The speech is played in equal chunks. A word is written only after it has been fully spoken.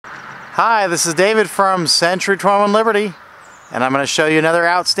Hi, this is David from Century 21 Liberty, and I'm going to show you another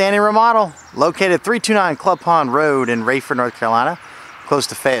outstanding remodel located 329 Club Pond Road in Raeford, North Carolina, close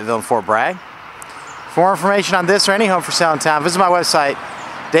to Fayetteville and Fort Bragg. For more information on this or any home for sale in town, visit my website,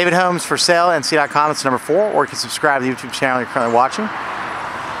 davidhomesforsalenc.com. It's number 4, or you can subscribe to the YouTube channel you're currently watching. You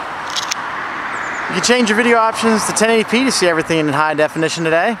can change your video options to 1080p to see everything in high definition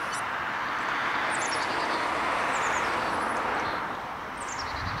today.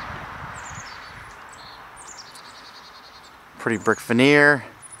 Pretty brick veneer,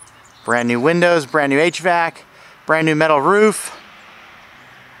 brand new windows, brand new HVAC, brand new metal roof.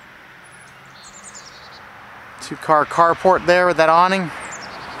 2-car carport there with that awning.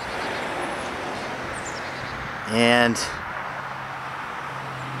 And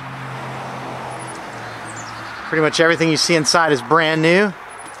pretty much everything you see inside is brand new.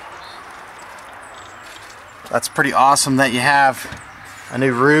 That's pretty awesome that you have a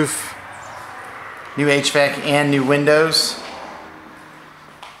new roof, new HVAC, and new windows.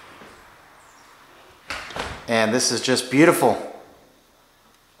 And this is just beautiful.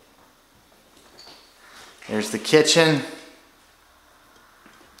 There's the kitchen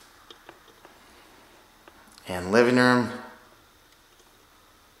and living room.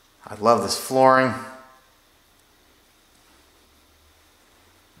 I love this flooring.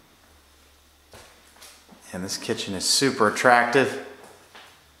 And this kitchen is super attractive.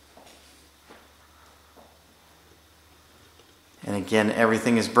 And again,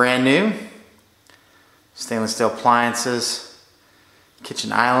 everything is brand new. Stainless steel appliances,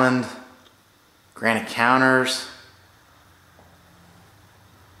 kitchen island, granite counters.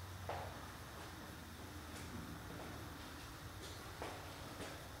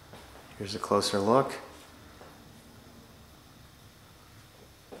 Here's a closer look.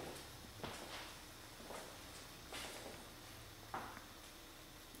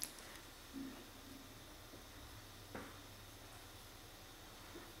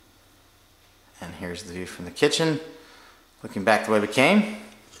 And here's the view from the kitchen, looking back the way we came.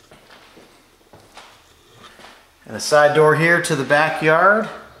 And a side door here to the backyard.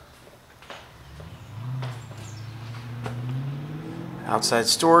 Outside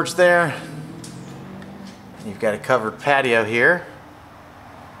storage there. And you've got a covered patio here.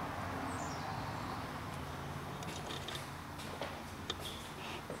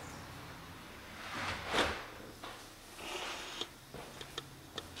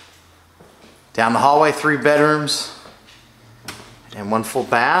 Down the hallway, 3 bedrooms and 1 full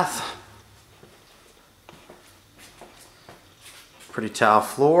bath. Pretty tile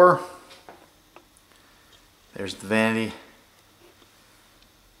floor. There's the vanity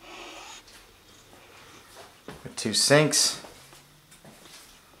with 2 sinks.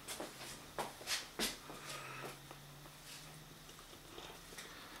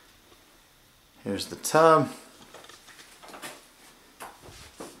 Here's the tub.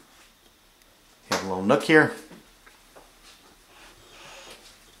 A little nook here.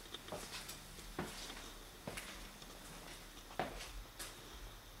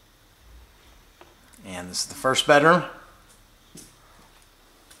 And this is the first bedroom.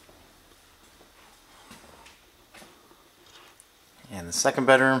 And the second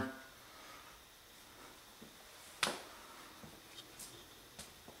bedroom.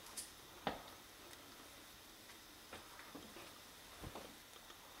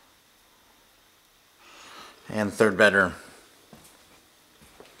 And the third bedroom.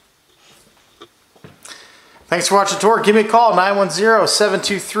 Thanks for watching the tour. Give me a call,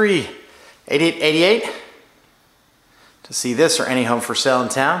 910-723-8888 to see this or any home for sale in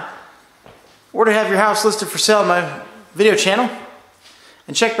town, or to have your house listed for sale on my video channel.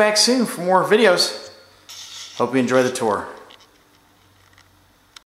 And check back soon for more videos. Hope you enjoy the tour.